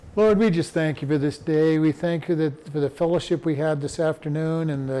Lord, we just thank you for this day. We thank you for the fellowship we had this afternoon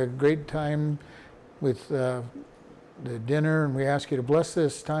and the great time with the dinner. And we ask you to bless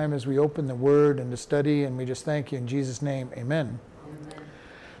this time as we open the Word and the study. And we just thank you in Jesus' name. Amen. Amen.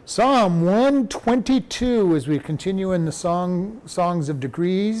 Psalm 122, as we continue in the Songs of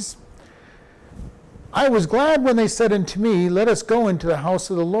Degrees. I was glad when they said unto me, let us go into the house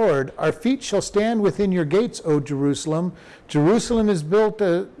of the Lord. Our feet shall stand within your gates, O Jerusalem. Jerusalem is built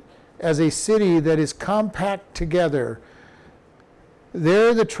as a city that is compact together.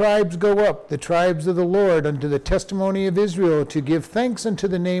 There the tribes go up, the tribes of the Lord, unto the testimony of Israel, to give thanks unto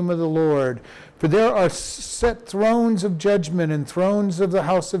the name of the Lord. For there are set thrones of judgment and thrones of the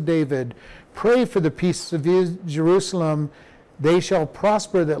house of David. Pray for the peace of Jerusalem. They shall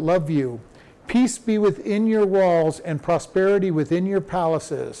prosper that love you. Peace be within your walls and prosperity within your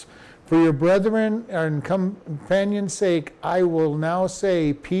palaces. For your brethren and companions' sake, I will now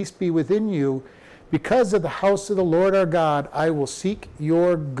say, peace be within you. Because of the house of the Lord our God, I will seek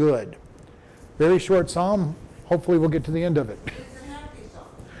your good. Very short psalm. Hopefully we'll get to the end of it. It's a happy song.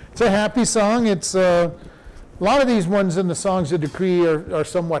 It's a happy song. It's a lot of these ones in the Songs of Decree are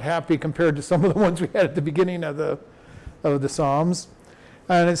somewhat happy compared to some of the ones we had at the beginning of the Psalms.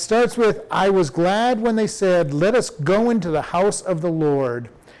 And it starts with, I was glad when they said, let us go into the house of the Lord.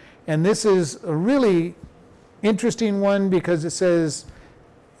 And this is a really interesting one because it says,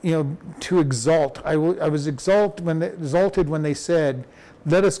 to exalt. I was exalted when they said,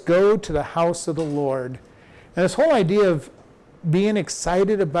 let us go to the house of the Lord. And this whole idea of being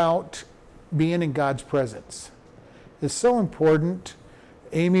excited about being in God's presence is so important.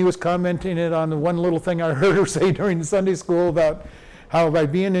 Amy was commenting it on the one little thing I heard her say during the Sunday school about how by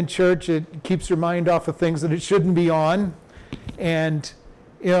being in church, it keeps your mind off of things that it shouldn't be on. And,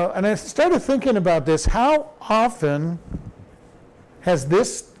 and I started thinking about this. How often has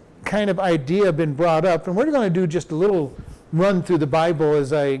this kind of idea been brought up? And we're going to do just a little run through the Bible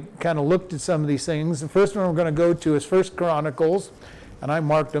as I kind of looked at some of these things. The first one we're going to go to is 1 Chronicles, and I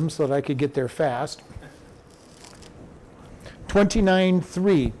marked them so that I could get there fast.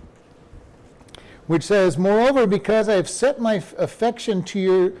 29:3. Which says, moreover, because I have set my affection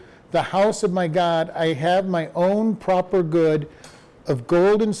to the house of my God, I have my own proper good of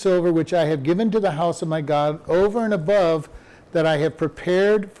gold and silver, which I have given to the house of my God, over and above that I have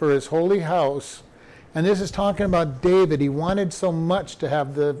prepared for his holy house. And this is talking about David. He wanted so much to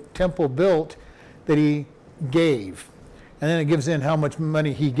have the temple built that he gave. And then it gives in how much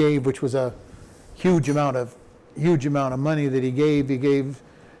money he gave, which was a huge amount of money that he gave. He gave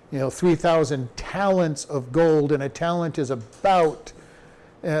 3,000 talents of gold, and a talent is about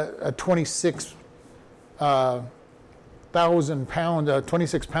 26,000 pounds,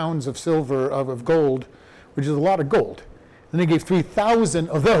 26 pounds of silver of gold, which is a lot of gold. And they gave 3,000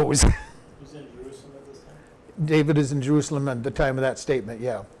 of those. Who's in Jerusalem at this time? David is in Jerusalem at the time of that statement,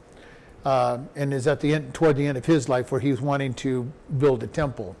 yeah. And is at the end, toward the end of his life, where he was wanting to build a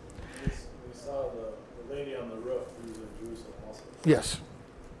temple. We saw the lady on the roof who was in Jerusalem also. Yes.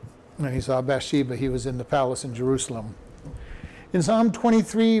 And he saw Bathsheba. He was in the palace in Jerusalem. In Psalm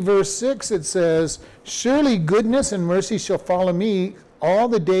 23, verse 6, it says, surely goodness and mercy shall follow me all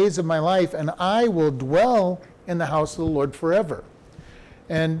the days of my life, and I will dwell in the house of the Lord forever.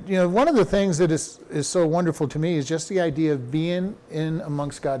 And, one of the things that is so wonderful to me is just the idea of being in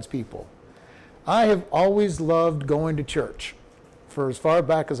amongst God's people. I have always loved going to church. For as far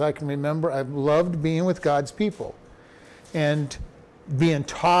back as I can remember, I've loved being with God's people. And being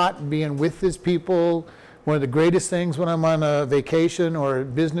taught, being with his people. One of the greatest things when I'm on a vacation or a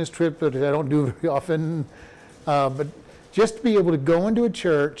business trip that I don't do very often, but just to be able to go into a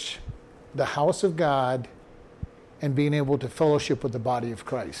church, the house of God, and being able to fellowship with the body of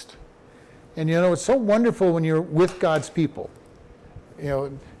Christ. And it's so wonderful when you're with God's people,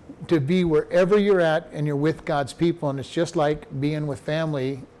 to be wherever you're at and you're with God's people, and it's just like being with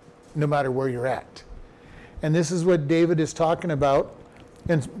family no matter where you're at. And this is what David is talking about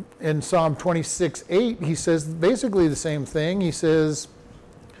in Psalm 26:8. He says basically the same thing. He says,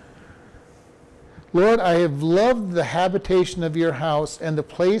 Lord, I have loved the habitation of your house and the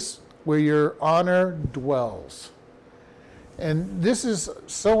place where your honor dwells. And this is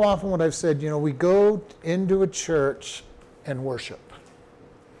so often what I've said, we go into a church and worship.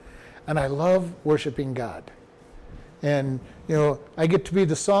 And I love worshiping God. And, I get to be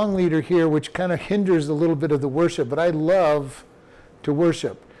the song leader here, which kind of hinders a little bit of the worship, but I love to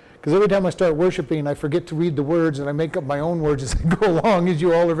worship. Because every time I start worshiping, I forget to read the words, and I make up my own words as I go along, as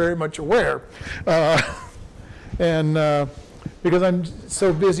you all are very much aware. Because I'm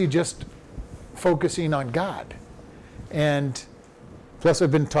so busy just focusing on God. And Plus,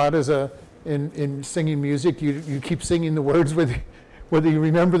 I've been taught in singing music, you keep singing the words whether you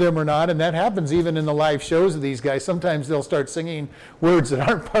remember them or not, and that happens even in the live shows of these guys. Sometimes they'll start singing words that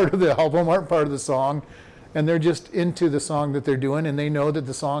aren't part of the album, aren't part of the song, and they're just into the song that they're doing, and they know that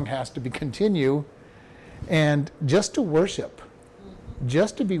the song has to continue. And just to worship,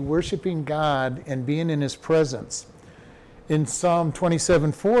 just to be worshiping God and being in his presence. In Psalm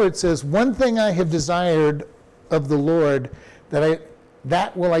 27:4, it says, "One thing I have desired of the Lord,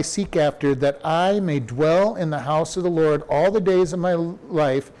 that will I seek after, that I may dwell in the house of the Lord all the days of my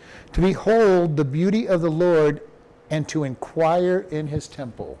life, to behold the beauty of the Lord and to inquire in his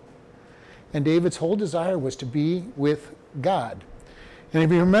temple." And David's whole desire was to be with God. And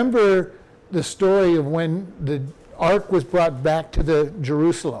if you remember the story of when the ark was brought back to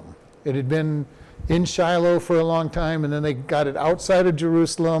Jerusalem, it had been in Shiloh for a long time, and then they got it outside of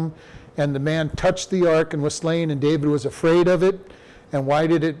Jerusalem, and the man touched the ark and was slain, and David was afraid of it. And why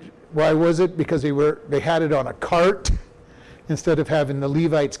was it? Because they had it on a cart instead of having the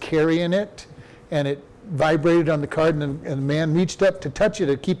Levites carrying it, and it vibrated on the cart, and the man reached up to touch it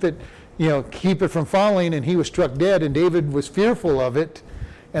to keep it from falling, and he was struck dead, and David was fearful of it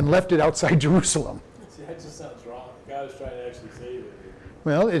and left it outside Jerusalem. See, that just sounds wrong. God was trying to actually save it.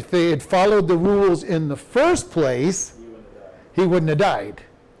 Well, if they had followed the rules in the first place, he wouldn't have died.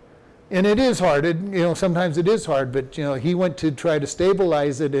 And it is hard. Sometimes it is hard, but he went to try to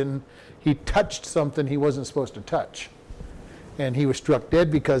stabilize it, and he touched something he wasn't supposed to touch, and he was struck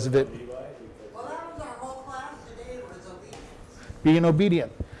dead because of it. Well, that was our whole class today, was obedience. Being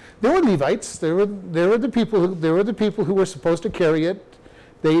obedient. There were Levites. There were the people who were supposed to carry it.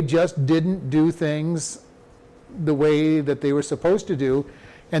 They just didn't do things the way that they were supposed to do,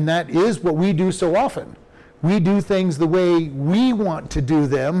 and that is what we do so often. We do things the way we want to do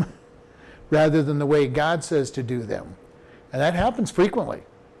them, rather than the way God says to do them. And that happens frequently.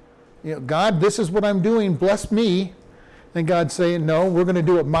 God, this is what I'm doing, bless me. And God's saying, no, we're going to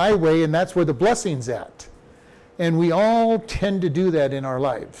do it my way, and that's where the blessing's at. And we all tend to do that in our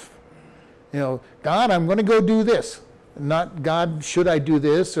life. God, I'm going to go do this. Not, God, should I do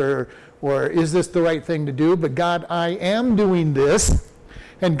this, or is this the right thing to do? But God, I am doing this,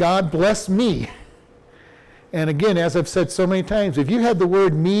 and God bless me. And again, as I've said so many times, if you had the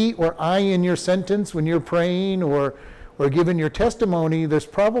word me or I in your sentence when you're praying or giving your testimony, there's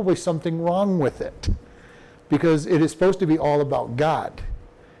probably something wrong with it. Because it is supposed to be all about God.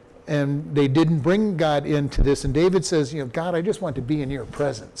 And they didn't bring God into this. And David says, God, I just want to be in your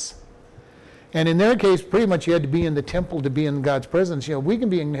presence. And in their case, pretty much you had to be in the temple to be in God's presence. We can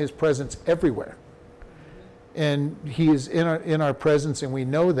be in his presence everywhere. And he is in our presence, and we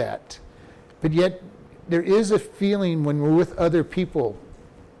know that. But yet, there is a feeling when we're with other people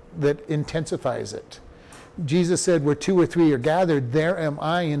that intensifies it. Jesus said, where 2 or 3 are gathered, there am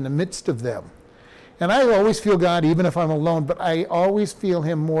I in the midst of them. And I always feel God, even if I'm alone, but I always feel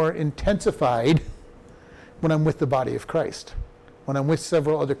him more intensified when I'm with the body of Christ. When I'm with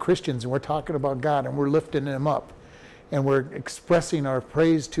several other Christians, and we're talking about God, and we're lifting him up, and we're expressing our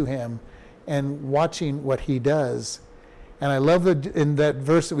praise to him, and watching what he does. And I love in that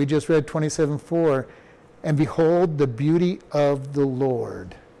verse that we just read, 27:4, and behold the beauty of the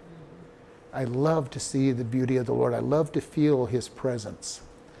Lord. I love to see the beauty of the Lord. I love to feel his presence.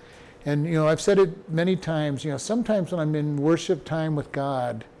 And, I've said it many times, sometimes when I'm in worship time with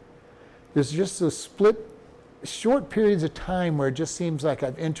God, there's just those short periods of time where it just seems like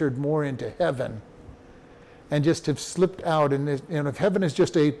I've entered more into heaven and just have slipped out. And if heaven is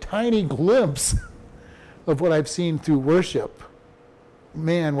just a tiny glimpse of what I've seen through worship,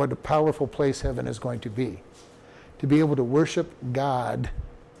 man, what a powerful place heaven is going to be. To be able to worship God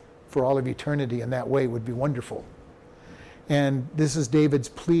for all of eternity in that way would be wonderful. And this is David's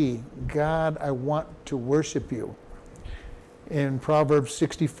plea. God, I want to worship you. In Proverbs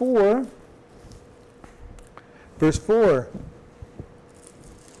 64, verse 4.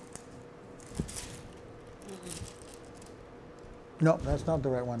 No, that's not the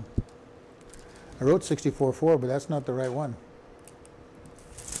right one. I wrote 64:4, but that's not the right one.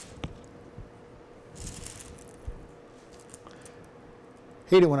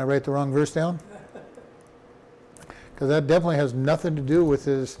 Hate it when I write the wrong verse down. Because that definitely has nothing to do with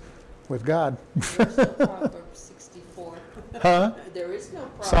God. There's no Proverbs 64. Huh? There is no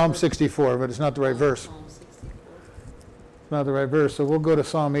Proverbs. Psalm 64, but it's not the right verse. Psalm 64. It's not the right verse, so we'll go to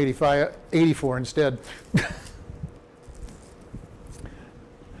Psalm 84 instead.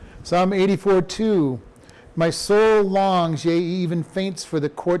 Psalm 84:2. My soul longs, yea, even faints for the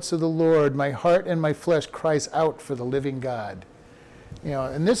courts of the Lord. My heart and my flesh cries out for the living God.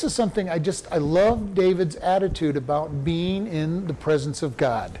 And this is something I love David's attitude about being in the presence of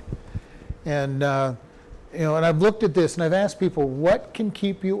God. And, and I've looked at this and I've asked people, what can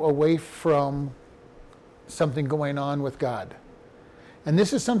keep you away from something going on with God? And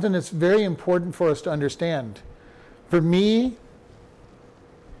this is something that's very important for us to understand. For me,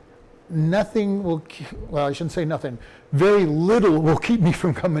 nothing will, I shouldn't say nothing, very little will keep me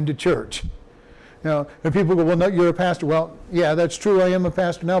from coming to church. And people go, well, no, you're a pastor. Well, yeah, that's true, I am a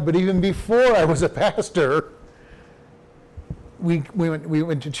pastor now, but even before I was a pastor, we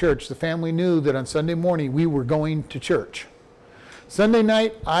went to church. The family knew that on Sunday morning we were going to church. Sunday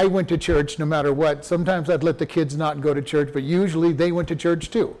night, I went to church no matter what. Sometimes I'd let the kids not go to church, but usually they went to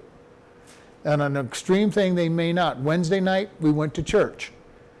church too. And on an extreme thing, they may not. Wednesday night, we went to church.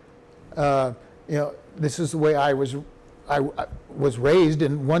 This is the way I was raised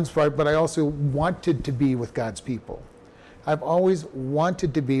in one part, but I also wanted to be with God's people. I've always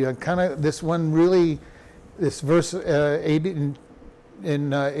wanted to be. This verse 80 in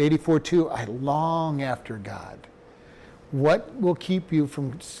 84:2, I long after God. What will keep you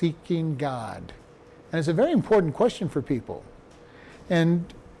from seeking God? And it's a very important question for people.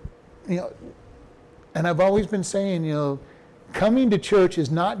 And and I've always been saying, coming to church is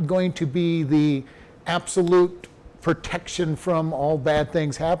not going to be the absolute protection from all bad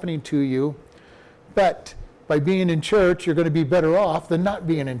things happening to you, but by being in church, you're going to be better off than not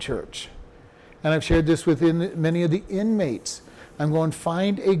being in church. And I've shared this with many of the inmates. I'm going,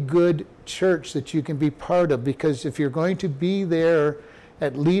 find a good church that you can be part of, because if you're going to be there,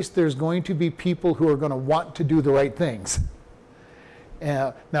 at least there's going to be people who are going to want to do the right things.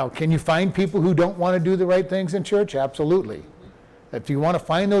 Now, can you find people who don't want to do the right things in church? Absolutely. If you want to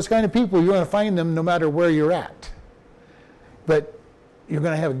find those kind of people, you're going to find them no matter where you're at. But you're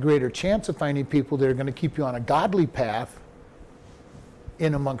going to have a greater chance of finding people that are going to keep you on a godly path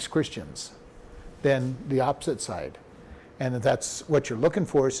in amongst Christians than the opposite side. And if that's what you're looking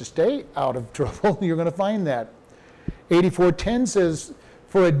for, is to stay out of trouble, you're going to find that. 84:10 says,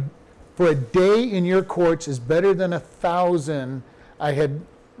 for a day in your courts is better than 1,000. I had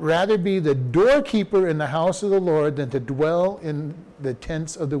rather be the doorkeeper in the house of the Lord than to dwell in the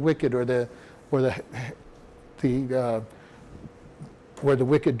tents of the wicked, or where the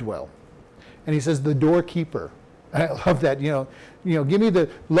wicked dwell. And he says the doorkeeper. I love that. Give me the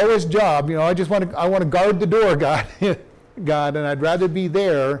lowest job. I want to guard the door, God, God, and I'd rather be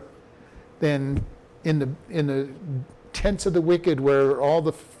there than in the tents of the wicked, where all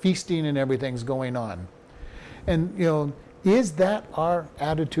the feasting and everything's going on. And is that our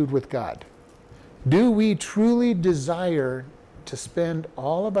attitude with God? Do we truly desire to spend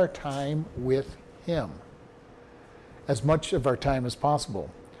all of our time with Him? As much of our time as possible.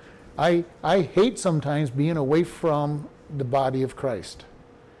 I hate sometimes being away from the body of Christ,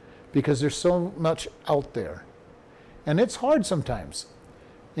 because there's so much out there. And it's hard sometimes.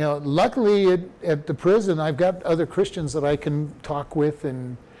 Luckily at the prison, I've got other Christians that I can talk with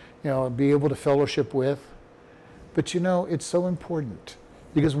and, be able to fellowship with. But it's so important,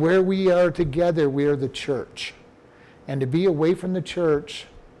 because where we are together, we are the church. And to be away from the church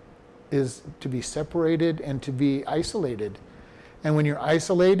is to be separated and to be isolated. And when you're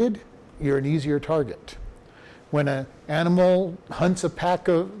isolated, you're an easier target. When an animal hunts a pack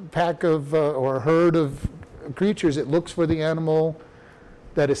of or a herd of creatures, it looks for the animal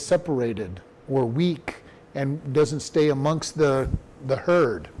that is separated or weak and doesn't stay amongst the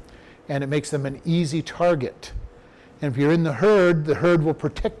herd. And it makes them an easy target. And if you're in the herd will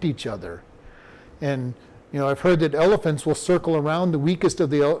protect each other. And I've heard that elephants will circle around the weakest of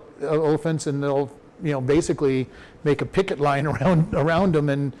the elephants, and they'll basically make a picket line around them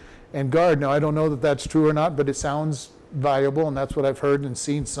and guard. Now, I don't know that that's true or not, but it sounds viable, and that's what I've heard and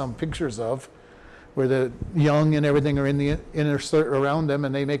seen some pictures of, where the young and everything are in the inner around them,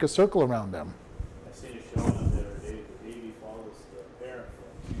 and they make a circle around them. I seen a show on the other day. The baby follows the parent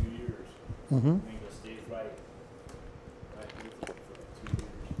for 2 years. Mm-hmm. And it stays right with it for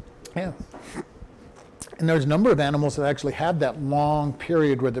 2 years. Yeah. And there's a number of animals that actually have that long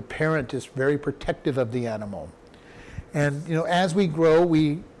period where the parent is very protective of the animal. And, as we grow,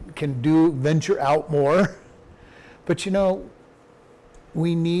 we can venture out more. But,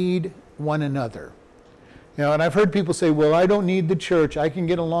 we need one another. And I've heard people say, well, I don't need the church. I can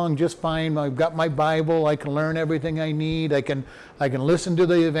get along just fine. I've got my Bible. I can learn everything I need. I can listen to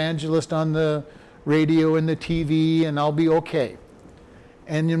the evangelist on the radio and the TV, and I'll be okay.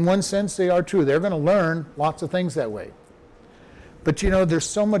 And in one sense, they are true. They're going to learn lots of things that way. But there's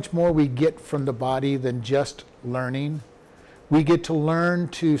so much more we get from the body than just learning. We get to learn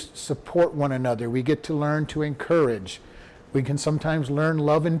to support one another. We get to learn to encourage. We can sometimes learn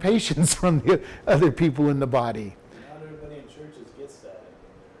love and patience from the other people in the body. Not everybody in churches gets that.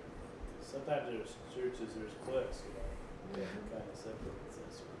 Sometimes there's churches, there's cliques, you kind of separates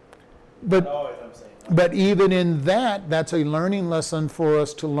this. But Not always, I'm saying. But even in that, that's a learning lesson for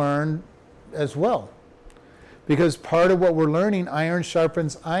us to learn as well. Because part of what we're learning, iron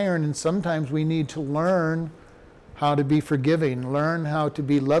sharpens iron, and sometimes we need to learn how to be forgiving, learn how to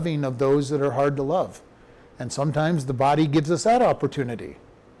be loving of those that are hard to love. And sometimes the body gives us that opportunity.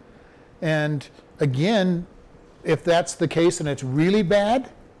 And again, if that's the case and it's really bad,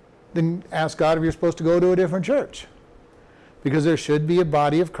 then ask God if you're supposed to go to a different church. Because there should be a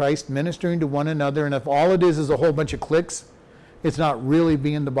body of Christ ministering to one another, and if all it is a whole bunch of cliques, it's not really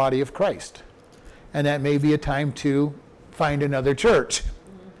being the body of Christ. And that may be a time to find another church.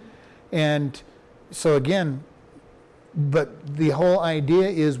 And so again, but the whole idea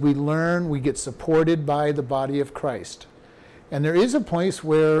is we learn, we get supported by the body of Christ. And there is a place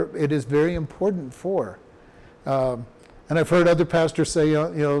where it is very important for. And I've heard other pastors say,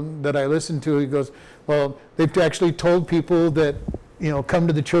 that I listen to, he goes, well, they've actually told people that, come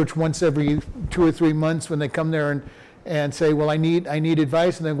to the church once every 2 or 3 months when they come there and say, well, I need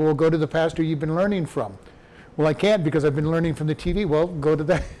advice. And then we'll go to the pastor you've been learning from. Well, I can't because I've been learning from the TV. Well, go to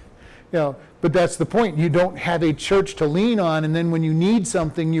that. But that's the point. You don't have a church to lean on, and then when you need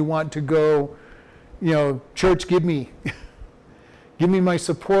something, you want to go, church, give me my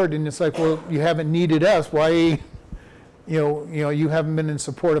support. And it's like, well, you haven't needed us. Why, you haven't been in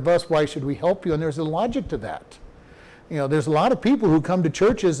support of us. Why should we help you? And there's a logic to that. There's a lot of people who come to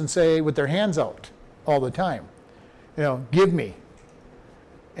churches and say with their hands out all the time, give me.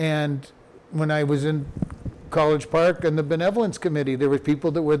 And when I was in College Park and the benevolence committee, there were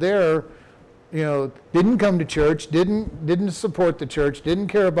people that were there, didn't come to church, didn't support the church, didn't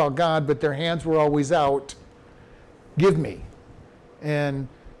care about God, but their hands were always out. Give me. And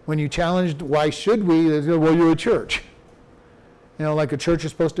when you challenged, why should we? They said, well, you're a church. Like a church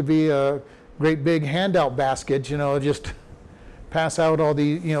is supposed to be a great big handout basket, just pass out all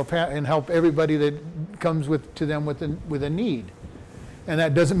the, and help everybody that comes to them with a need. And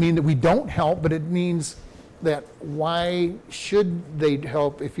that doesn't mean that we don't help, but it means that why should they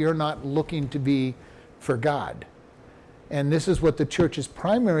help if you're not looking to be for God? And this is what the church's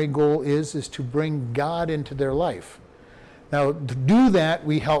primary goal is to bring God into their life. Now, to do that,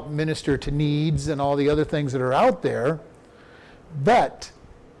 we help minister to needs and all the other things that are out there, but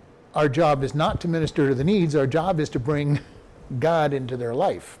our job is not to minister to the needs. Our job is to bring God into their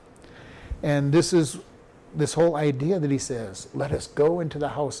life. And this is this whole idea that he says, let us go into the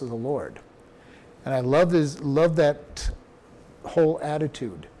house of the Lord. And I love that whole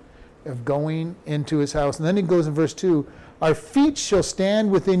attitude of going into his house. And then he goes in verse 2, our feet shall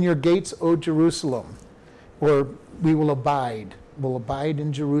stand within your gates, O Jerusalem, or we will abide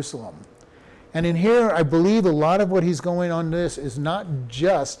in Jerusalem. And in here, I believe a lot of what he's going on this is not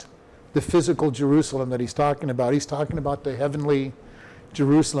just the physical Jerusalem that he's talking about. He's talking about the heavenly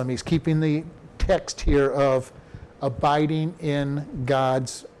Jerusalem. He's keeping the text here of abiding in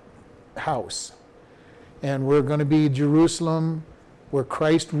God's house. And we're going to be Jerusalem where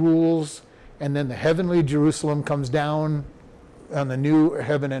Christ rules, and then the heavenly Jerusalem comes down on the new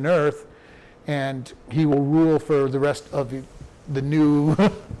heaven and earth, and he will rule for the rest of the new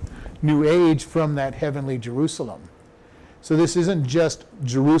new age from that heavenly Jerusalem. So this isn't just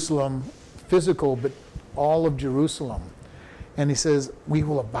Jerusalem physical, but all of Jerusalem. And he says, we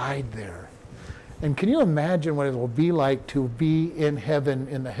will abide there. And can you imagine what it will be like to be in heaven,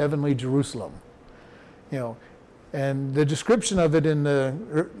 in the heavenly Jerusalem? And the description of it in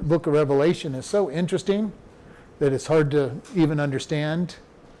the book of Revelation is so interesting that it's hard to even understand.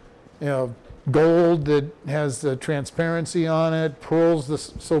 Gold that has transparency on it,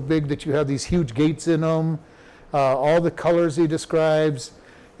 pearls so big that you have these huge gates in them, all the colors he describes.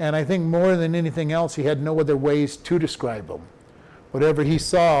 And I think more than anything else, he had no other ways to describe them. Whatever he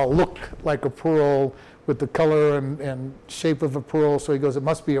saw looked like a pearl with the color and shape of a pearl. So he goes, it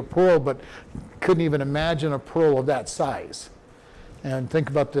must be a pearl, but couldn't even imagine a pearl of that size. And think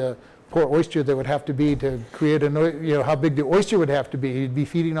about the poor oyster that would have to be to create how big the oyster would have to be. He'd be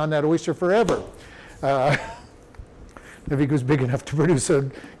feeding on that oyster forever. If he was big enough to produce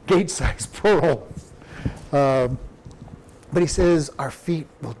a gate-sized pearl. But he says, our feet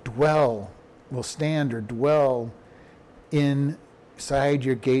will stand or dwell inside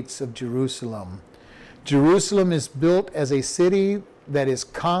your gates of Jerusalem. Jerusalem is built as a city that is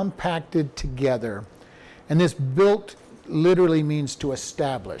compacted together. And this built literally means to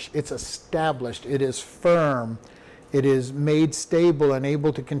establish. It's established. It is firm. It is made stable and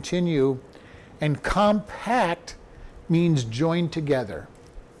able to continue. And compact means joined together.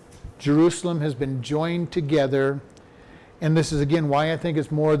 Jerusalem has been joined together. And this is, again, why I think it's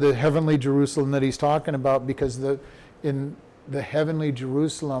more the heavenly Jerusalem that he's talking about, because in the heavenly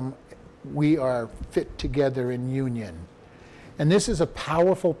Jerusalem, we are fit together in union. And this is a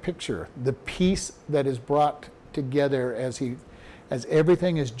powerful picture, the peace that is brought together as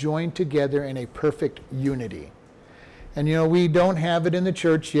everything is joined together in a perfect unity. And we don't have it in the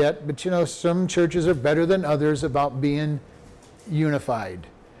church yet, but some churches are better than others about being unified.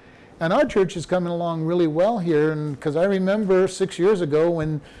 And our church is coming along really well here, and because I remember 6 years ago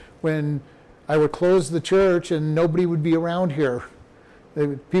when I would close the church and nobody would be around here.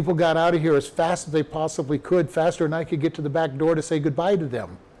 People got out of here as fast as they possibly could, faster than I could get to the back door to say goodbye to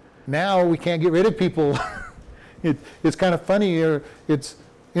them. Now we can't get rid of people. It's kind of funny. It's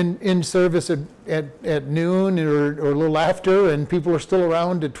in service at noon or a little after, and people are still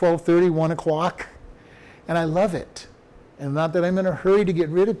around at 12:30, 1 o'clock. And I love it. And not that I'm in a hurry to get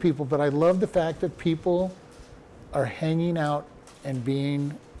rid of people, but I love the fact that people are hanging out and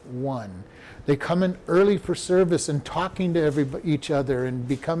being one. They come in early for service and talking to each other and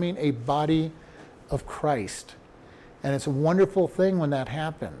becoming a body of Christ. And it's a wonderful thing when that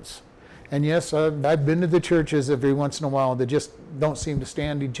happens. And yes, I've been to the churches every once in a while that just don't seem to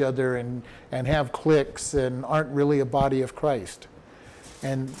stand each other and have cliques and aren't really a body of Christ.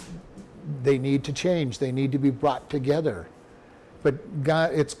 And they need to change. They need to be brought together. But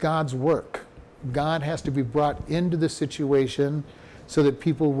it's God's work. God has to be brought into the situation so that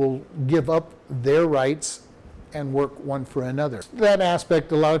people will give up their rights and work one for another. That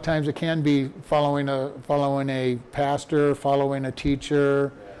aspect, a lot of times it can be following a pastor, following a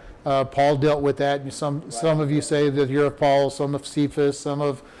teacher. Paul dealt with that. Some of you say that you're of Paul, some of Cephas, some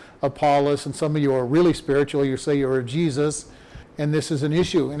of Apollos, and some of you are really spiritual. You say you're of Jesus. And this is an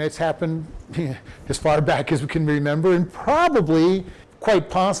issue, and it's happened as far back as we can remember, and probably, quite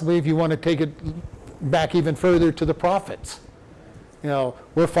possibly, if you want to take it back even further, to the prophets.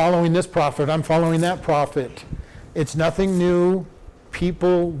 We're following this prophet, I'm following that prophet. It's nothing new.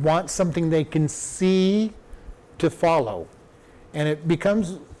 People want something they can see to follow. And it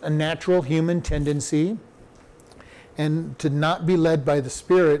becomes a natural human tendency, and to not be led by the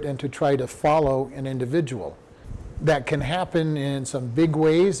Spirit and to try to follow an individual. That can happen in some big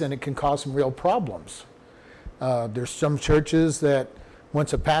ways, and it can cause some real problems. There's some churches that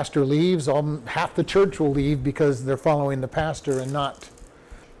once a pastor leaves, half the church will leave because they're following the pastor and not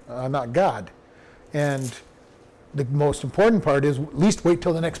God. And the most important part is at least wait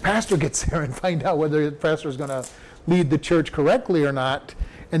till the next pastor gets there and find out whether the pastor is going to lead the church correctly or not,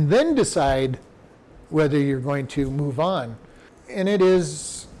 and then decide whether you're going to move on. And it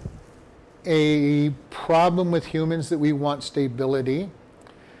is a problem with humans that we want stability.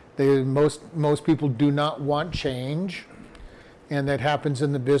 Most people do not want change, and that happens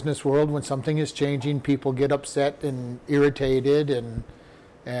in the business world. When something is changing, people get upset and irritated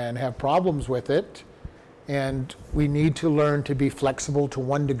and have problems with it. And we need to learn to be flexible to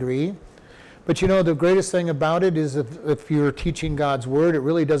one degree. But the greatest thing about it is if you're teaching God's word, it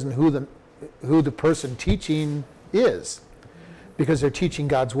really doesn't who the person teaching is, because they're teaching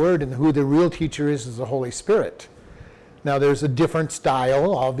God's word, and who the real teacher is the Holy Spirit. Now there's a different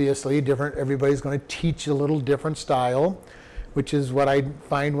style, obviously, everybody's going to teach a little different style, which is what I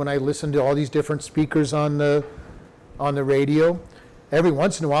find when I listen to all these different speakers on the radio. Every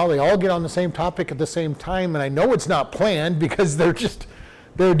once in a while they all get on the same topic at the same time, and I know it's not planned because they're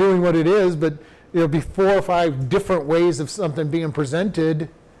doing what it is, but there'll be 4 or 5 different ways of something being presented,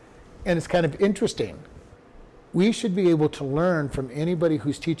 and it's kind of interesting. We should be able to learn from anybody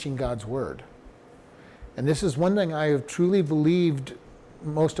who's teaching God's word. And this is one thing I have truly believed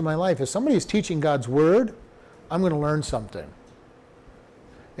most of my life. If somebody is teaching God's word, I'm going to learn something.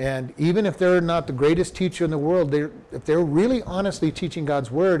 And even if they're not the greatest teacher in the world, if they're really honestly teaching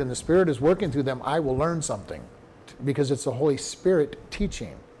God's word and the Spirit is working through them, I will learn something, because it's the Holy Spirit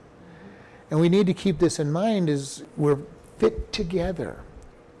teaching. And we need to keep this in mind, is we're fit together.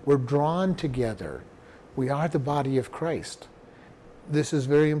 We're drawn together. We are the body of Christ. This is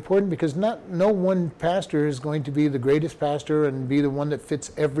very important, because no one pastor is going to be the greatest pastor and be the one that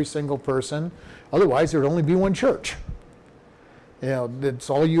fits every single person. Otherwise, there would only be one church. That's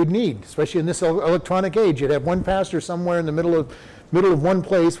all you'd need, especially in this electronic age. You'd have one pastor somewhere in the middle of one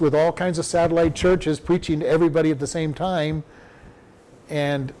place with all kinds of satellite churches preaching to everybody at the same time,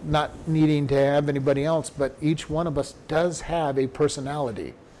 and not needing to have anybody else. But each one of us does have a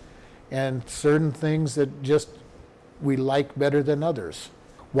personality, and certain things that just we like better than others.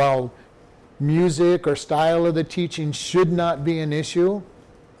 While music or style of the teaching should not be an issue,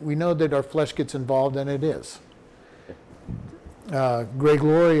 we know that our flesh gets involved, and it is. Greg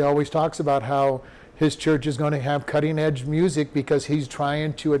Laurie always talks about how his church is going to have cutting edge music because he's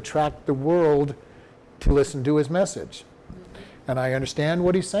trying to attract the world to listen to his message. And I understand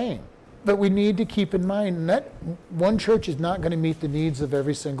what he's saying. But we need to keep in mind that one church is not going to meet the needs of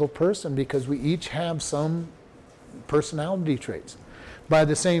every single person because we each have some personality traits. By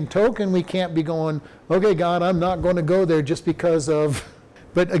the same token, we can't be going, okay, God, I'm not going to go there just because of...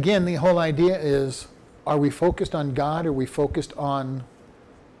 But again, the whole idea is, are we focused on God or are we focused on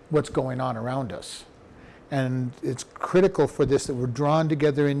what's going on around us? And it's critical for this that we're drawn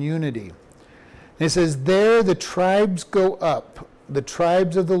together in unity. And it says, there the tribes go up, the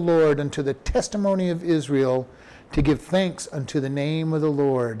tribes of the Lord, unto the testimony of Israel, to give thanks unto the name of the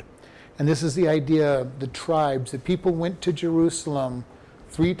Lord. And this is the idea of the tribes. The people went to Jerusalem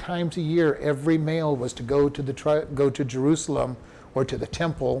 3 times a year. Every male was to go to Jerusalem or to the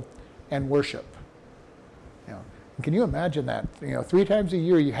temple and worship. Can you imagine that? 3 times a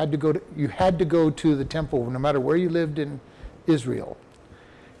year you had to go to the temple, no matter where you lived in Israel.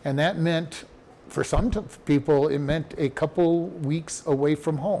 And that meant, for some people, it meant a couple weeks away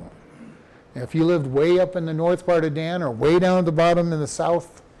from home. If you lived way up in the north part of Dan or way down at the bottom in the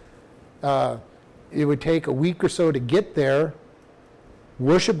south, it would take a week or so to get there,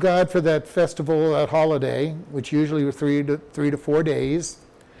 worship God for that festival, that holiday, which usually was 3 to 4 days,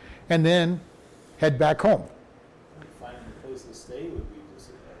 and then head back home. Finding a place to stay would be just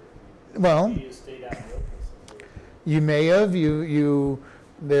Well, you just stay down the road. you may have.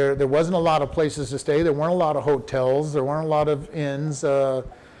 There wasn't a lot of places to stay. There weren't a lot of hotels. There weren't a lot of inns.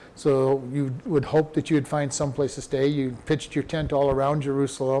 So you would hope that you'd find some place to stay. You pitched your tent all around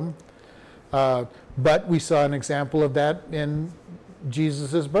Jerusalem. But we saw an example of that in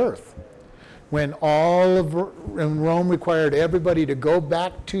Jesus' birth, when Rome required everybody to go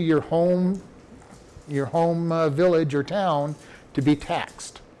back to your home village or town to be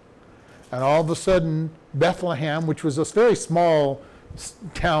taxed. And all of a sudden, Bethlehem, which was a very small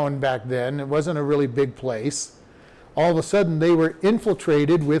town back then, it wasn't a really big place, all of a sudden they were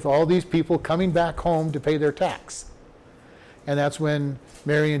infiltrated with all these people coming back home to pay their tax. And that's when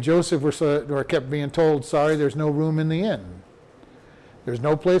Mary and Joseph were kept being told, sorry, there's no room in the inn. There's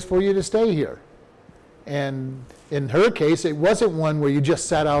no place for you to stay here. And in her case, it wasn't one where you just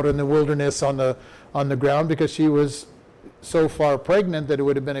sat out in the wilderness on the ground, because she was so far pregnant that it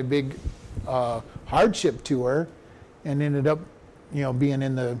would have been a big hardship to her, and ended up being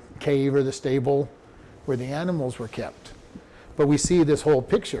in the cave or the stable where the animals were kept. But we see this whole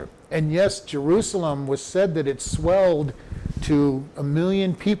picture. And yes, Jerusalem was said that it swelled to 1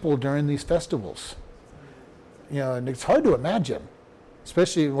 million people during these festivals. And it's hard to imagine,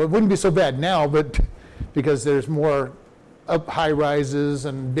 especially, well, it wouldn't be so bad now, but because there's more up high rises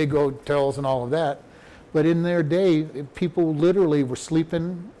and big hotels and all of that. But in their day, people literally were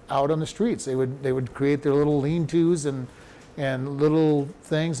sleeping out on the streets. They would create their little lean-tos and little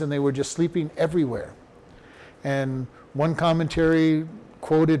things, and they were just sleeping everywhere. And one commentary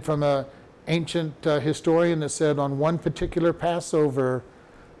quoted from an ancient historian that said, on one particular Passover,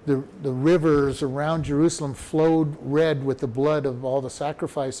 the rivers around Jerusalem flowed red with the blood of all the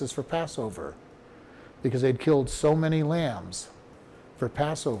sacrifices for Passover, because they'd killed so many lambs for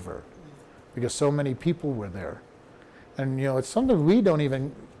Passover, because so many people were there. And it's something we don't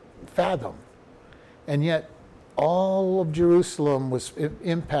even fathom. And yet all of Jerusalem was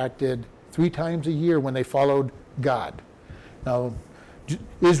impacted 3 times a year when they followed God. Now,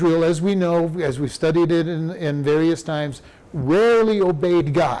 Israel, as we know, as we've studied it in various times, rarely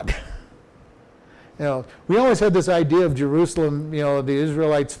obeyed God. We always had this idea of Jerusalem, the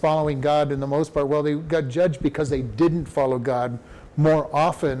Israelites following God in the most part. Well, they got judged because they didn't follow God more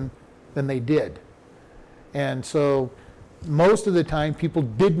often than they did. And so most of the time, people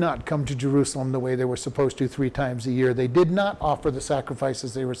did not come to Jerusalem the way they were supposed to 3 times a year. They did not offer the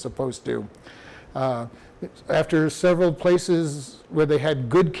sacrifices they were supposed to. After several places where they had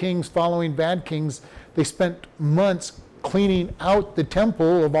good kings following bad kings, they spent months cleaning out the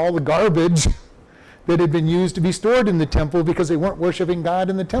temple of all the garbage that had been used to be stored in the temple, because they weren't worshiping God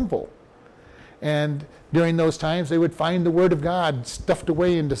in the temple. And during those times, they would find the Word of God stuffed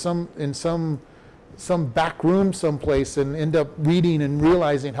away into some back room someplace, and end up reading and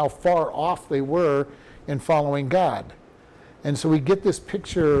realizing how far off they were in following God. And so we get this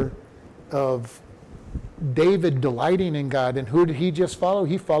picture of David delighting in God. And who did he just follow?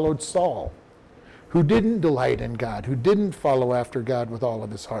 He followed Saul, who didn't delight in God, who didn't follow after God with all of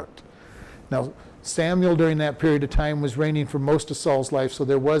his heart. Now, Samuel during that period of time was reigning for most of Saul's life, so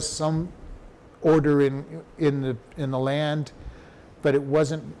there was some order in the land, but it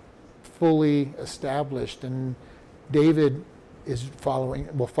wasn't fully established. And David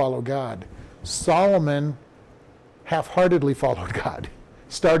will follow God. Solomon half-heartedly followed God.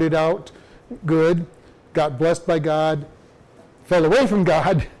 Started out good, got blessed by God, fell away from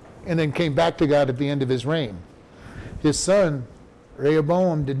God, and then came back to God at the end of his reign. His son,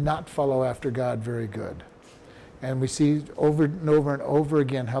 Rehoboam, did not follow after God very good. And we see over and over and over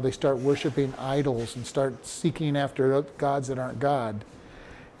again how they start worshiping idols and start seeking after gods that aren't God.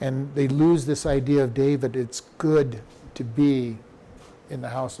 And they lose this idea of David. It's good to be in the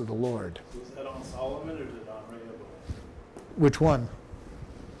house of the Lord. Was that on Solomon or is it on Rehoboam? Which one?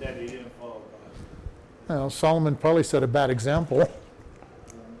 That he didn't follow God. Well, Solomon probably set a bad example.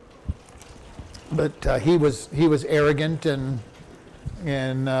 But he was arrogant and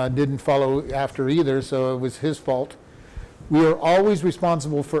didn't follow after either, so it was his fault. We are always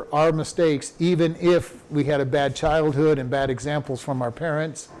responsible for our mistakes, even if we had a bad childhood and bad examples from our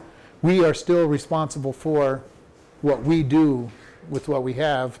parents. We are still responsible for what we do with what we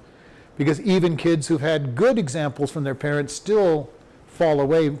have, because even kids who've had good examples from their parents still fall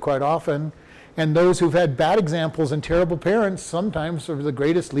away quite often, and those who've had bad examples and terrible parents sometimes are the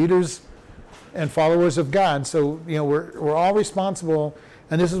greatest leaders and followers of God. So, we're all responsible,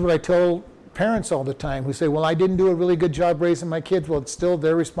 and this is what I tell parents all the time who say, well, I didn't do a really good job raising my kids. Well, it's still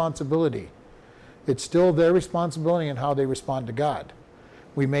their responsibility. It's still their responsibility in how they respond to God.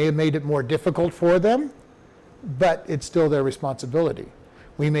 We may have made it more difficult for them, but it's still their responsibility.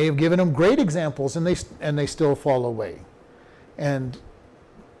 We may have given them great examples, and they still fall away. And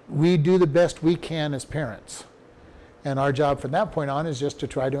we do the best we can as parents. And our job from that point on is just to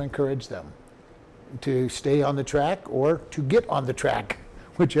try to encourage them to stay on the track or to get on the track,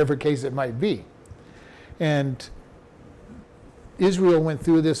 whichever case it might be. And Israel went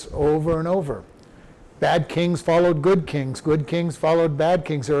through this over and over. Bad kings followed good kings followed bad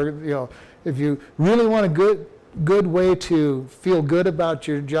kings. Or, if you really want a good way to feel good about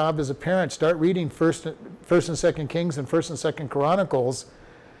your job as a parent, start reading First and Second Kings and First and Second Chronicles,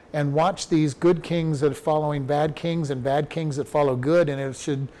 and watch these good kings that are following bad kings and bad kings that follow good, and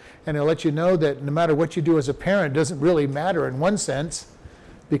it'll let you know that no matter what you do as a parent, it doesn't really matter in one sense,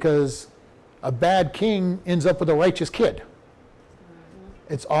 because a bad king ends up with a righteous kid.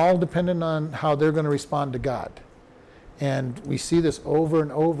 Mm-hmm. It's all dependent on how they're going to respond to God. And we see this over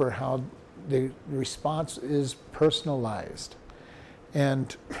and over, how the response is personalized.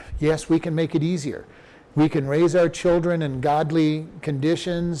 And yes, we can make it easier. We can raise our children in godly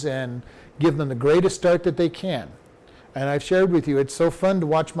conditions and give them the greatest start that they can. And I've shared with you, it's so fun to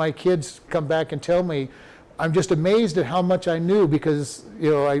watch my kids come back and tell me, I'm just amazed at how much I knew, because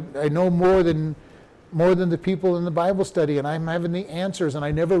I know more than the people in the Bible study, and I'm having the answers, and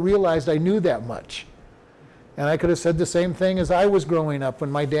I never realized I knew that much. And I could have said the same thing as I was growing up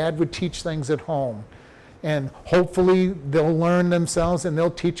when my dad would teach things at home. And hopefully they'll learn themselves and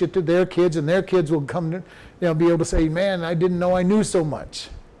they'll teach it to their kids, and their kids will come to be able to say, man, I didn't know I knew so much.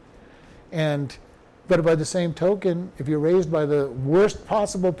 But by the same token, if you're raised by the worst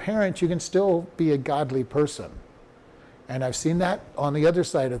possible parents, you can still be a godly person. And I've seen that on the other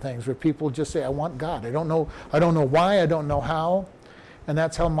side of things, where people just say, I want God. I don't know why, I don't know how. And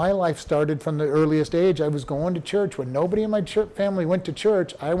that's how my life started from the earliest age. I was going to church. When nobody in my family went to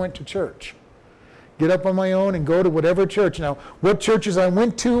church, I went to church. Get up on my own and go to whatever church. Now, what churches I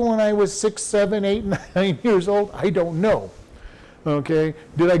went to when I was 6, 7, 8, 9 years old, I don't know. Okay,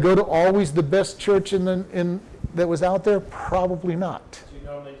 did I go to always the best church that was out there? Probably not. Do you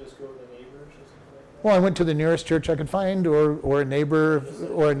normally just go to the neighbors or something like that? Well, I went to the nearest church I could find, or a neighbor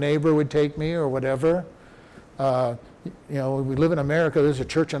would take me, or whatever. We live in America. There's a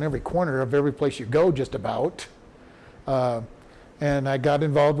church on every corner of every place you go, just about. And I got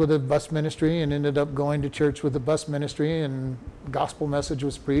involved with a bus ministry and ended up going to church with the bus ministry, and gospel message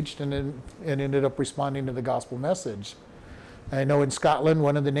was preached, and ended up responding to the gospel message. I know in Scotland,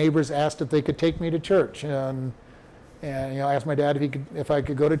 one of the neighbors asked if they could take me to church, and I asked my dad if I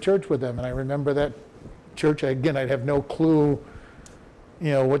could go to church with them. And I remember that church. Again, I'd have no clue,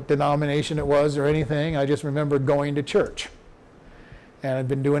 what denomination it was or anything. I just remember going to church, and I've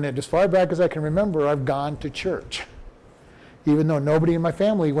been doing it as far back as I can remember. I've gone to church, even though nobody in my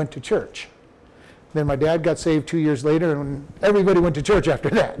family went to church. Then my dad got saved 2 years later, and everybody went to church after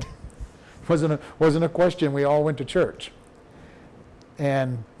that. Wasn't a question. We all went to church.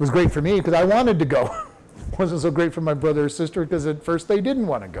 And it was great for me because I wanted to go. It wasn't so great for my brother or sister because at first they didn't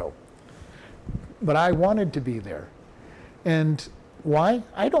want to go. But I wanted to be there. And why?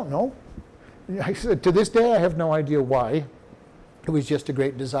 I don't know. I said, to this day, I have no idea why. It was just a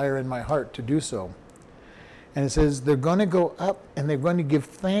great desire in my heart to do so. And it says they're going to go up and they're going to give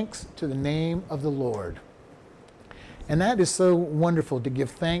thanks to the name of the Lord. And that is so wonderful, to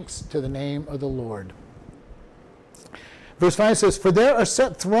give thanks to the name of the Lord. Verse 5 says, "For there are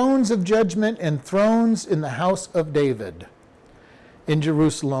set thrones of judgment and thrones in the house of David in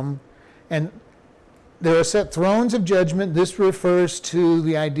Jerusalem." And there are set thrones of judgment. This refers to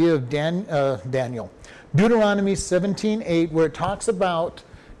the idea of Daniel. Deuteronomy 17:8, where it talks about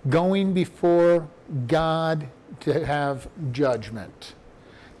going before God to have judgment.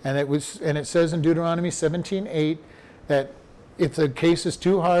 And it says in Deuteronomy 17:8 that if the case is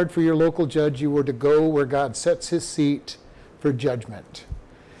too hard for your local judge, you were to go where God sets his seat for judgment.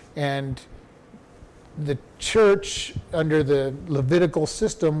 And the church under the Levitical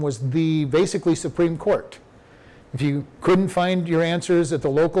system was the basically Supreme Court. If you couldn't find your answers at the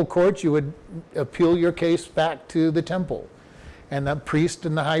local court, you would appeal your case back to the temple. And the priest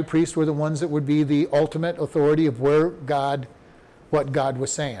and the high priest were the ones that would be the ultimate authority of what God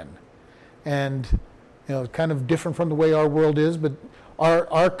was saying. And kind of different from the way our world is, but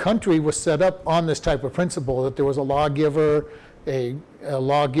our country was set up on this type of principle, that there was a lawgiver, a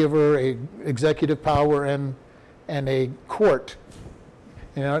executive power, and a court.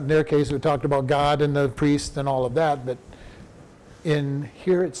 In their case, we talked about God and the priest and all of that, but in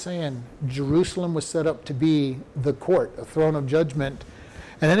here it's saying Jerusalem was set up to be the court, a throne of judgment.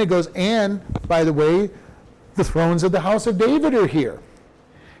 And then it goes, and by the way, the thrones of the house of David are here.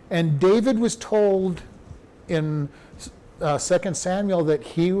 And David was told in 2 Samuel that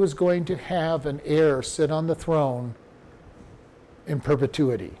he was going to have an heir sit on the throne in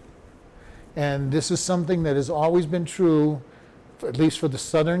perpetuity. And this is something that has always been true, at least for the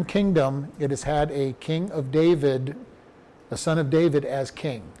southern kingdom. It has had a king of David, a son of David, as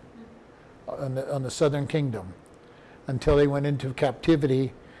king on the southern kingdom until they went into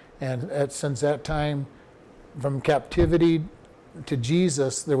captivity. And since that time, from captivity to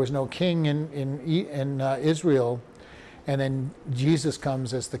Jesus, there was no king in Israel. And then Jesus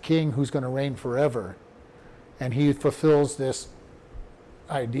comes as the king who's going to reign forever. And he fulfills this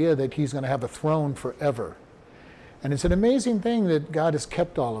idea that he's going to have a throne forever. And it's an amazing thing that God has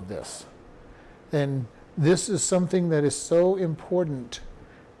kept all of this. And this is something that is so important,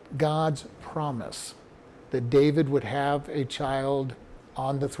 God's promise that David would have a child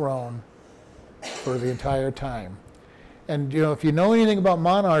on the throne for the entire time. And if you know anything about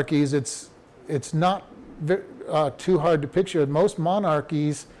monarchies, it's not too hard to picture. Most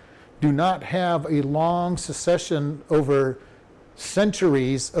monarchies do not have a long succession over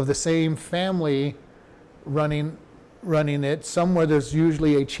centuries of the same family running it. Somewhere there's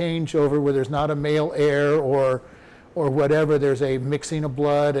usually a changeover where there's not a male heir or whatever. There's a mixing of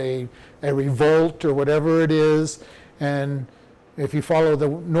blood, a revolt or whatever it is. And if you follow the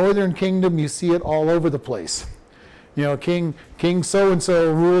northern kingdom, you see it all over the place. King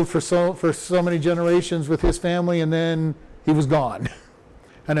so-and-so ruled for so many generations with his family, and then he was gone.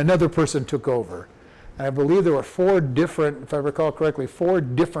 And another person took over. And I believe there were if I recall correctly, 4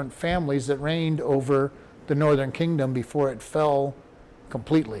 different families that reigned over the northern kingdom before it fell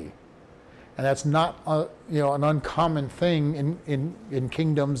completely. And that's not an uncommon thing in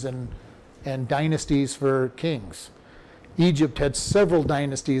kingdoms and dynasties for kings. Egypt had several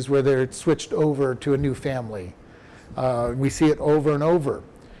dynasties where they switched over to a new family. We see it over and over.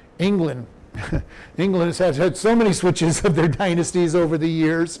 England has had so many switches of their dynasties over the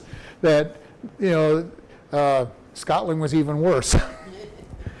years that Scotland was even worse.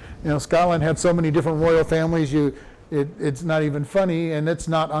 Scotland had so many different royal families. It's not even funny, and it's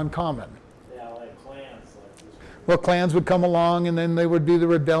not uncommon. Yeah, like clans. Well, clans would come along, and then there would be the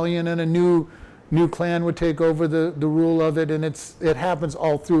rebellion, and a new clan would take over the rule of it, and it happens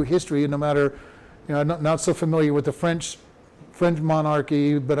all through history. No matter, I'm not so familiar with the French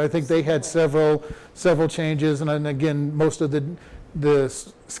monarchy, but I think they had several changes, and then again, most of the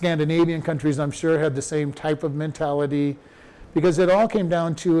Scandinavian countries, I'm sure, had the same type of mentality, because it all came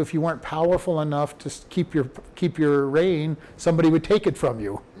down to, if you weren't powerful enough to keep your reign, somebody would take it from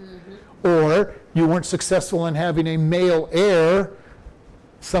you. Mm-hmm. Or you weren't successful in having a male heir,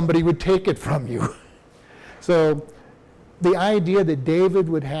 somebody would take it from you. So the idea that David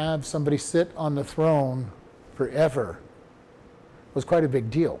would have somebody sit on the throne forever was quite a big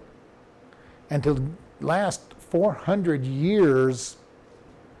deal. And to last 400 years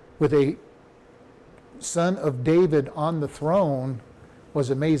with a son of David on the throne was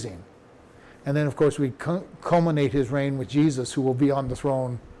amazing. And then, of course, we culminate his reign with Jesus, who will be on the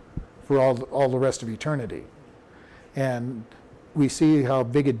throne for all the rest of eternity. And we see how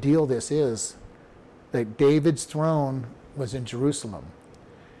big a deal this is, that David's throne was in Jerusalem.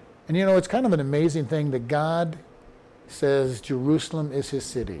 And it's kind of an amazing thing that God says Jerusalem is his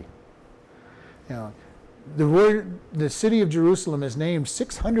city. the city of Jerusalem is named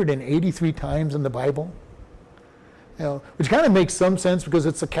 683 times in the Bible. Which kind of makes some sense because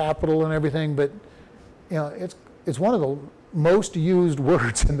it's the capital and everything, but it's one of the most used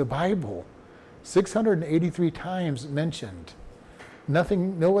words in the Bible. 683 times mentioned.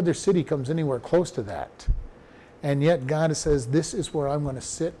 No other city comes anywhere close to that. And yet God says, this is where I'm going to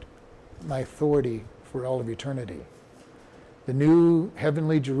sit my authority for all of eternity. The new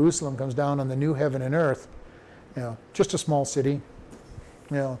heavenly Jerusalem comes down on the new heaven and earth. Just a small city.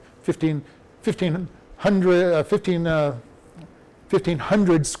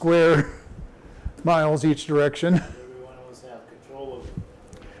 1,500 square miles each direction. Everyone wants to have control of it.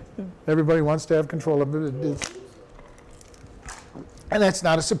 Everybody wants to have control of it. And that's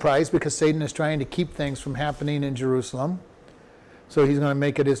not a surprise because Satan is trying to keep things from happening in Jerusalem. So he's going to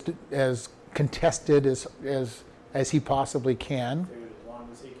make it as contested as he possibly can. As long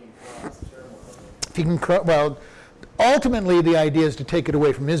as he can cause turmoil. Well, ultimately the idea is to take it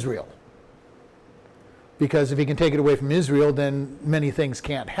away from Israel. Because if he can take it away from Israel, then many things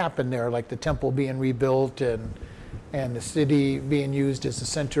can't happen there, like the temple being rebuilt and the city being used as the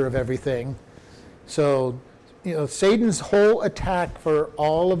center of everything. So, Satan's whole attack for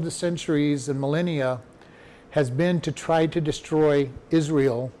all of the centuries and millennia has been to try to destroy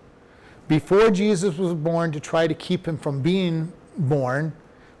Israel. Before Jesus was born, to try to keep him from being born,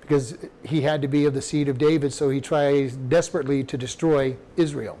 because he had to be of the seed of David, so he tries desperately to destroy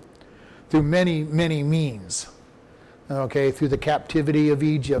Israel through many, many means. Through the captivity of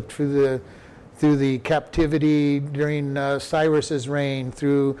Egypt, through the captivity during Cyrus's reign,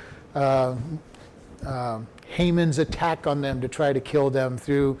 through Haman's attack on them to try to kill them,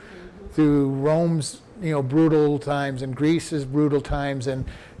 through Rome's brutal times and Greece's brutal times, and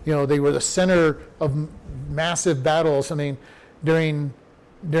they were the center of massive battles. I mean, during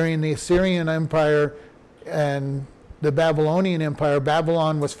the Assyrian Empire and the Babylonian Empire,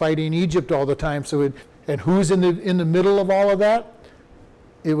 Babylon was fighting Egypt all the time. And who's in the middle of all of that?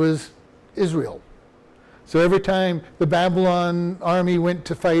 It was Israel. So every time the Babylon army went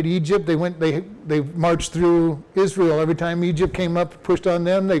to fight Egypt, they marched through Israel. Every time Egypt came up, pushed on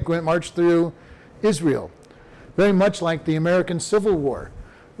them, they marched through Israel. Very much like the American Civil War.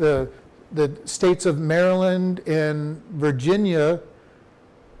 The states of Maryland and Virginia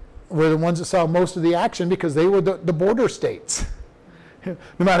were the ones that saw most of the action because they were the border states. No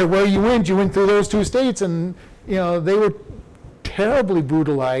matter where you went through those two states, and they were terribly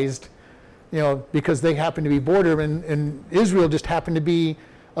brutalized, because they happened to be border, and Israel just happened to be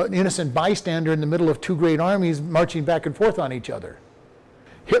an innocent bystander in the middle of two great armies marching back and forth on each other.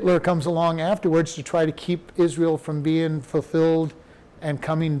 Hitler comes along afterwards to try to keep Israel from being fulfilled and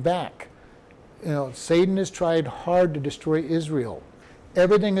coming back. Satan has tried hard to destroy Israel.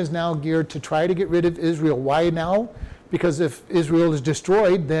 Everything is now geared to try to get rid of Israel. Why now? Because if Israel is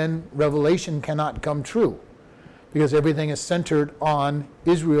destroyed, then Revelation cannot come true. Because everything is centered on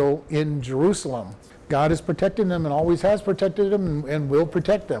Israel in Jerusalem. God is protecting them and always has protected them and will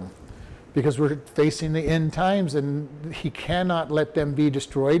protect them. Because we're facing the end times, and he cannot let them be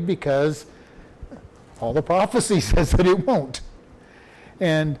destroyed because all the prophecy says that it won't.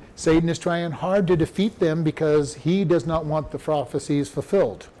 And Satan is trying hard to defeat them because he does not want the prophecies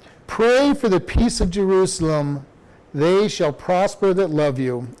fulfilled. Pray for the peace of Jerusalem. They shall prosper that love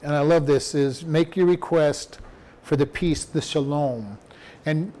you. And I love this, is make your request for the peace, the shalom.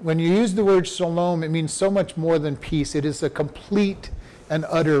 And when you use the word shalom, it means so much more than peace. It is a complete and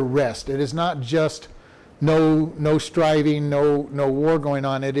utter rest. It is not just no striving, no war going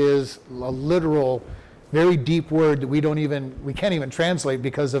on. It is a literal, very deep word that we can't even translate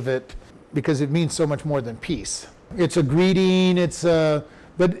because it means so much more than peace. It's a greeting,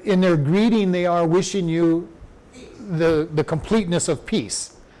 but in their greeting they are wishing you the completeness of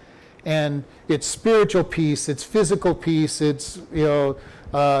peace. And it's spiritual peace, it's physical peace, it's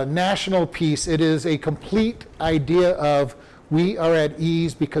national peace. It is a complete idea of we are at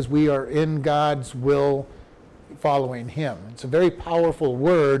ease because we are in God's will, following him. It's a very powerful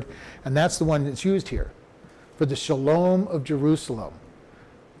word, and that's the one that's used here. For the shalom of Jerusalem.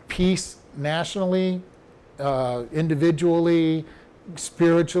 Peace nationally, individually,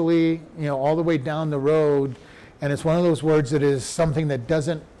 spiritually, all the way down the road. And it's one of those words that is something that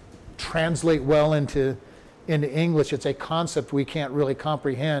doesn't translate well into English. It's a concept we can't really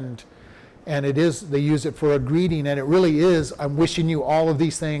comprehend. And they use it for a greeting, and it really is, I'm wishing you all of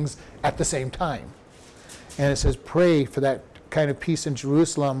these things at the same time. And it says, pray for that kind of peace in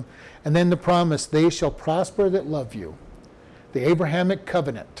Jerusalem. And then the promise, they shall prosper that love you. The Abrahamic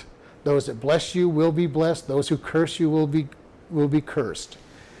covenant. Those that bless you will be blessed. Those who curse you will be cursed.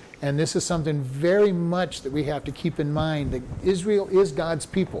 And this is something very much that we have to keep in mind, that Israel is God's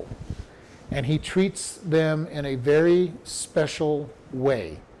people. And he treats them in a very special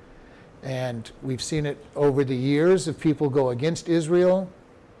way. And we've seen it over the years. If people go against Israel,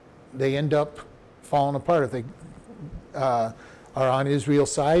 they end up falling apart. If they are on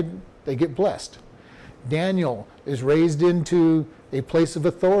Israel's side, they get blessed. Daniel is raised into a place of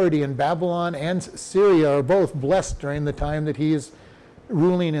authority, and Babylon and Syria are both blessed during the time that he is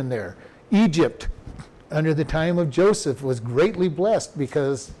ruling in there. Egypt, under the time of Joseph, was greatly blessed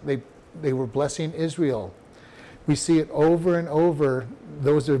because they were blessing Israel. We see it over and over.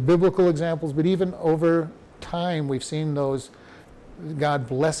 Those are biblical examples, but even over time we've seen those, God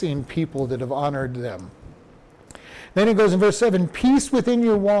blessing people that have honored them. Then it goes in verse 7, peace within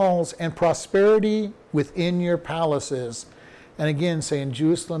your walls and prosperity within your palaces. And again, say in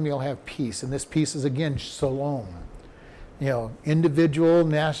Jerusalem you'll have peace. And this peace is again shalom. Individual,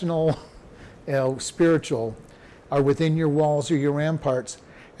 national, spiritual are within your walls or your ramparts.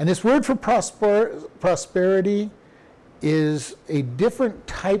 And this word for prosperity is a different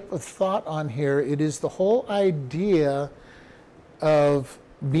type of thought on here. It is the whole idea of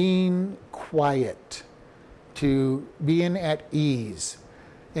being quiet, to being at ease.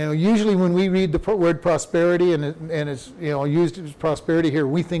 Usually when we read the word prosperity and it's used as prosperity here,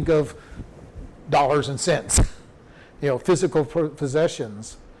 we think of dollars and cents, physical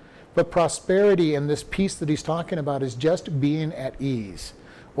possessions. But prosperity and this peace that he's talking about is just being at ease.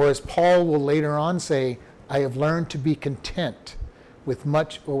 Or as Paul will later on say, I have learned to be content with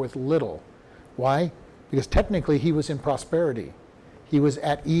much or with little. Why? Because technically he was in prosperity. He was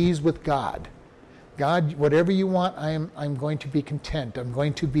at ease with God. God, whatever you want, I'm going to be content. I'm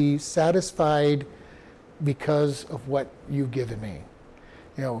going to be satisfied because of what you've given me.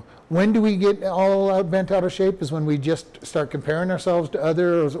 When do we get all bent out of shape? Is when we just start comparing ourselves to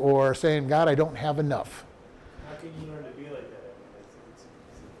others or saying, God, I don't have enough. How can you learn to be like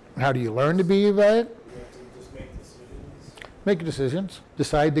that? How do you learn to be like it? You have to just make decisions. Make decisions.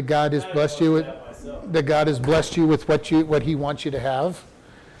 Decide that God has blessed you with what He wants you to have.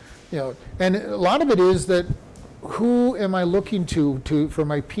 And a lot of it is that who am I looking to for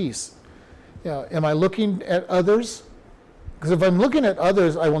my peace? Am I looking at others? Because if I'm looking at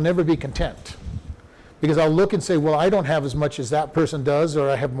others, I will never be content. Because I'll look and say, well, I don't have as much as that person does, or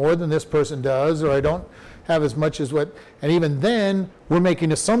I have more than this person does, or I don't have as much as what, and even then, we're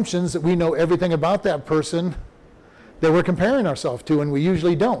making assumptions that we know everything about that person that we're comparing ourselves to, and we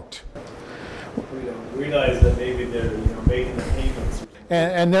usually don't. We don't realize that maybe they're making the payments.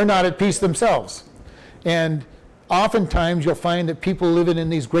 And they're not at peace themselves. And oftentimes you'll find that people living in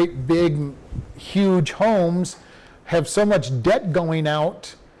these great big, huge homes have so much debt going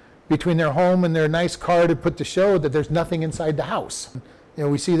out between their home and their nice car to put to show that there's nothing inside the house.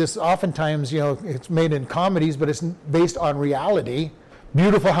 We see this oftentimes, it's made in comedies, but it's based on reality.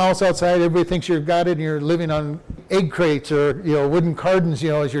 Beautiful house outside, everybody thinks you've got it, and you're living on egg crates or wooden cartons,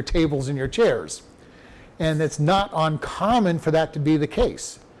 as your tables and your chairs. And it's not uncommon for that to be the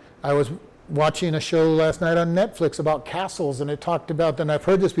case. I was watching a show last night on Netflix about castles, and it talked about, and I've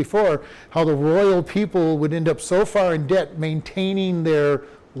heard this before, how the royal people would end up so far in debt maintaining their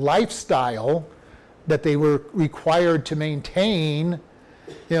lifestyle that they were required to maintain,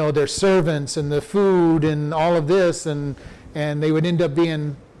 their servants and the food and all of this, and they would end up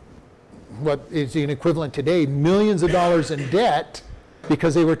being what is the equivalent today, millions of dollars in debt,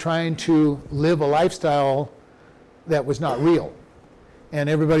 because they were trying to live a lifestyle that was not real. And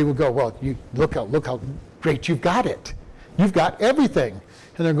everybody would go, well, you look how great you've got it. You've got everything.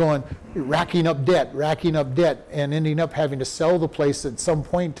 And they're going, racking up debt, and ending up having to sell the place at some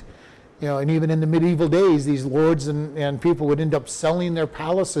point. And even in the medieval days, these lords and people would end up selling their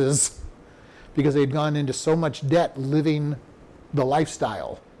palaces because they'd gone into so much debt living the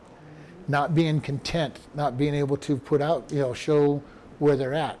lifestyle, not being content, not being able to put out, show where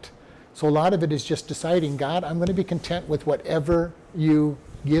they're at. So a lot of it is just deciding, God, I'm going to be content with whatever you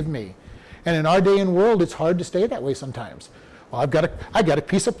give me. And in our day and world, it's hard to stay that way sometimes. Well, I got a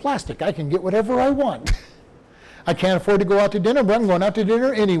piece of plastic. I can get whatever I want. I can't afford to go out to dinner, but I'm going out to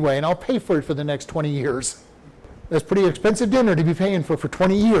dinner anyway, and I'll pay for it for the next 20 years. That's pretty expensive dinner to be paying for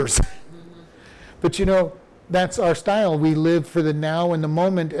 20 years. But that's our style. We live for the now and the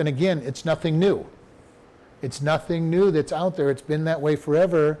moment, and again, it's nothing new. It's nothing new that's out there. It's been that way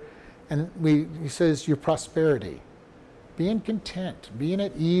forever. And he says your prosperity, being content, being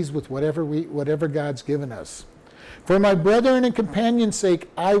at ease with whatever God's given us. For my brethren and companions' sake,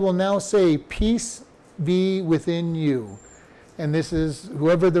 I will now say, peace be within you. And this is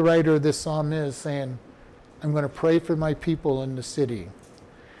whoever the writer of this psalm is saying, I'm going to pray for my people in the city.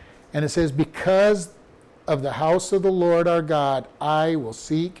 And it says, because of the house of the Lord our God, I will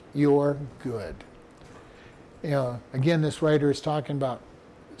seek your good. Again, this writer is talking about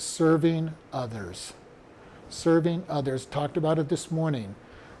serving others. Serving others. Talked about it this morning.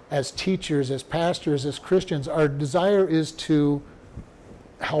 As teachers, as pastors, as Christians, our desire is to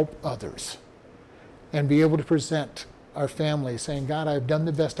help others and be able to present our family saying, God, I've done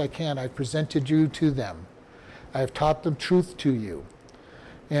the best I can. I've presented you to them. I've taught them truth to you.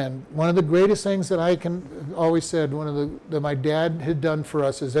 And one of the greatest things that I can always said, that my dad had done for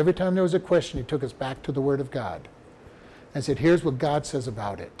us is every time there was a question, he took us back to the Word of God and said, here's what God says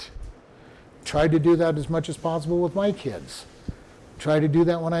about it. Tried to do that as much as possible with my kids. Try to do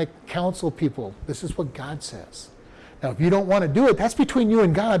that when I counsel people. This is what God says. Now, if you don't want to do it, that's between you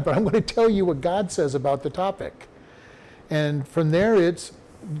and God, but I'm going to tell you what God says about the topic. And from there, it's,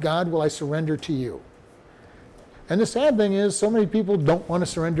 God, will I surrender to you? And the sad thing is, so many people don't want to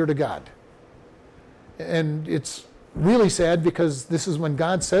surrender to God. And it's really sad because this is when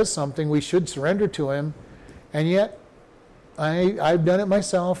God says something, we should surrender to him. And yet, I've done it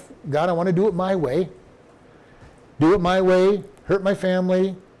myself. God, I want to do it my way. Do it my way, hurt my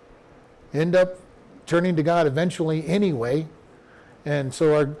family, end up turning to God eventually anyway. And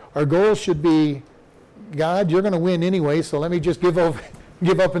so our goal should be, God, you're going to win anyway, so let me just give up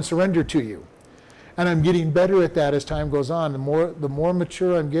and surrender to you. And I'm getting better at that as time goes on. The more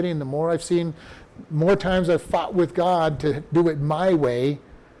mature I'm getting, the more I've seen, more times I've fought with God to do it my way.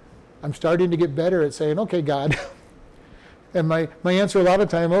 I'm starting to get better at saying, okay, God. And my answer a lot of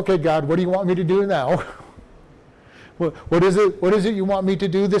time, okay, God, what do you want me to do now? What is it you want me to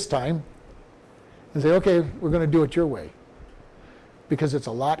do this time? And say, okay, we're going to do it your way. Because it's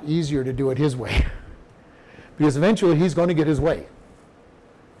a lot easier to do it his way. Because eventually he's going to get his way.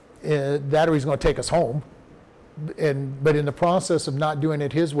 That or he's going to take us home. But in the process of not doing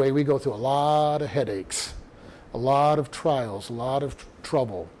it his way, we go through a lot of headaches, a lot of trials, a lot of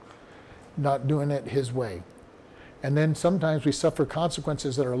trouble, not doing it his way. And then sometimes we suffer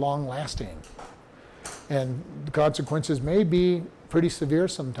consequences that are long-lasting. And the consequences may be pretty severe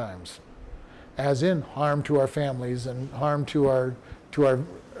sometimes, as in harm to our families and harm to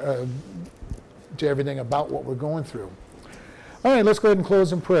everything about what we're going through. All right, let's go ahead and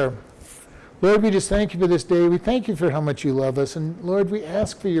close in prayer. Lord, we just thank you for this day. We thank you for how much you love us. And Lord, we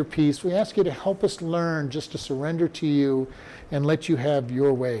ask for your peace. We ask you to help us learn just to surrender to you and let you have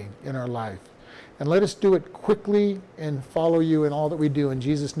your way in our life. And let us do it quickly and follow you in all that we do. In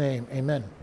Jesus' name, amen.